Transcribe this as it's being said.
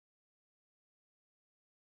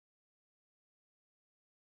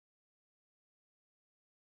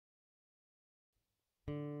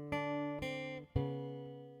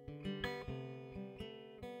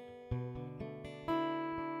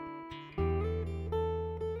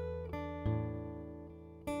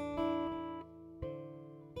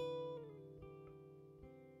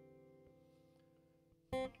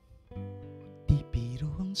Di biro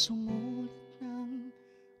ang sumulat ng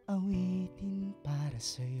awitin para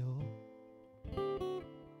sa'yo.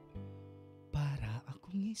 Para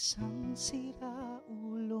akong isang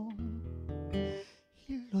siraulong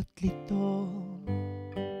hilot lito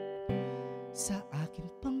sa akin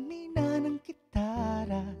pamina ng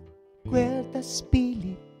gitara, kwertas,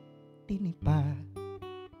 pilit, tinipa.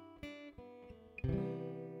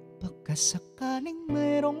 Pagkasakaling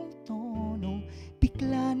mayroong tono,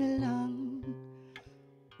 bigla na lang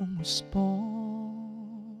umuspong.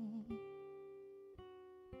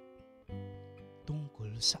 Tungkol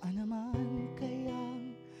saan naman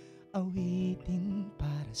kayang awitin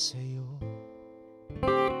para sa'yo?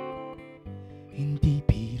 Hindi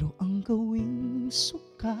biro ang gawing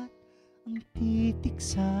sukat ang titik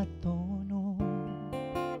sa tono.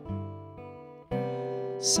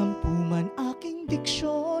 Sampu man aking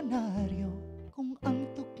diksyonaryo kung ang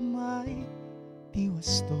tugma'y di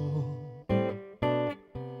wasto.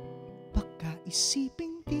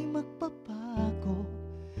 Pagkaisiping di magbabago,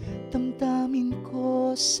 damdamin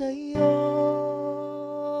ko sa'yo.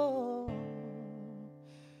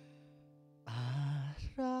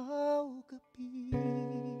 Araw-gabi,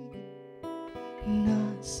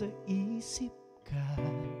 nasa isip ka,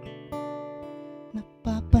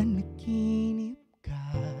 napapanaginip ka,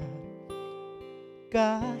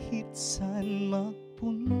 kahit saan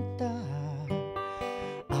magpunta.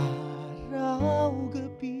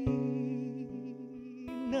 Araw-gabi,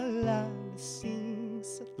 nalalasing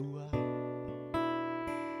sa tuwa,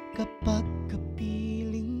 kapag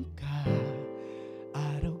kapiling ka.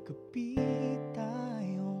 Araw-gabi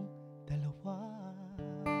tayong dalawa.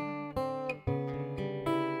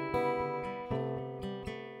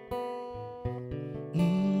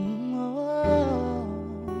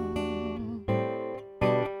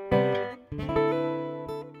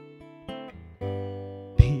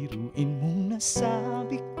 Biruin mong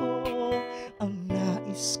nasabi ko ang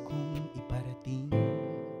nais kong iparating.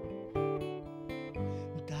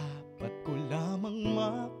 Dapat ko lamang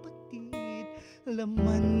mapatid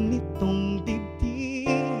laman nitong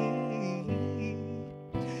dibdib.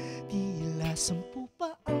 Tila 10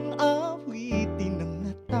 pa ang awitin nang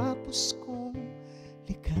natapos kong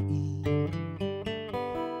likain.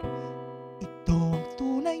 Ito ang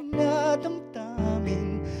tunay na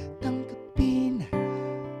damdamin, tanggapin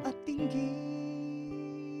at tinggin.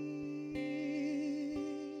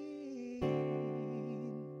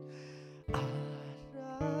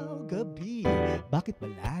 Araw-gabi, bakit ba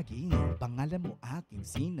laging pangalan mo aking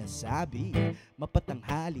sinasabi?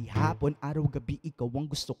 Mapatanghali, hapon, araw-gabi, ikaw ang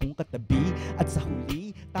gusto kong katabi. At sa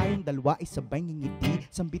huli, tayong dalawa ay sabay ngingiti.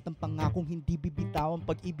 Sambit ang pangakong hindi bibitaw, ang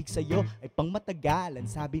pag-ibig sa'yo ay pangmatagalan.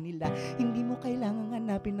 Sabi nila, hindi mo kailangang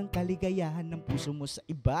hanapin ng kaligayahan ng puso mo sa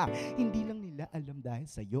iba. Hindi lang nila alam dahil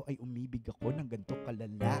sa'yo ay umibig ako ng ganito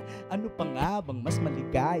kalala. Ano pa nga bang mas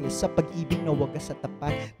maligaya sa pag-ibig na wagas sa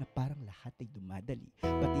tapat, na parang lahat ay dumadali,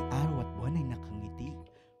 pati araw at buwan ay nakangiti.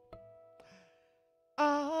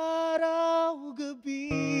 Araw-gabi,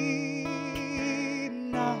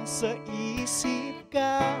 nasa isip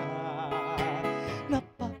ka,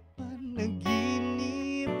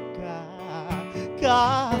 napapanaginip ka,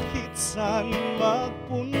 kahit saan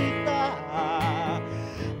magpunta.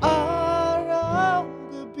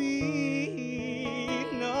 Araw-gabi,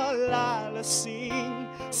 nalalasing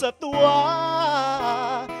sa tuwa,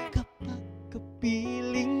 kapag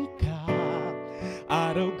kapiling ka.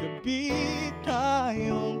 Araw-gabi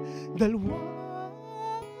tayong dalawa.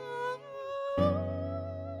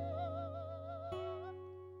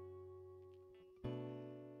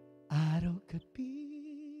 Araw-gabi,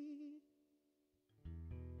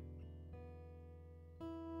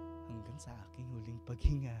 hanggang sa aking huling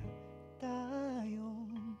paghinga,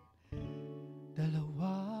 tayong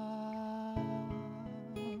dalawa.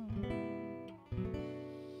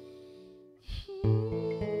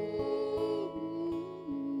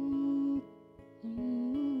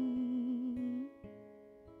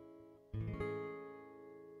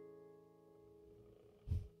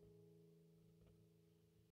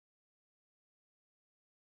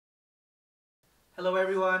 Hello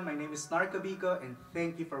everyone, my name is Nar Cabico and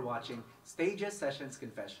thank you for watching Stages Sessions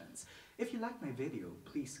Confessions. If you like my video,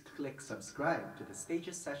 please click subscribe to the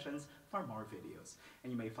Stages Sessions for more videos.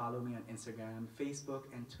 And you may follow me on Instagram, Facebook,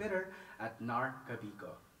 and Twitter at Nar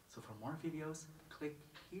Cabico. So for more videos, click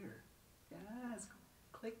here. Yes,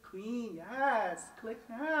 Click, Queen. Yes. Click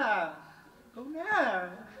na. Go na.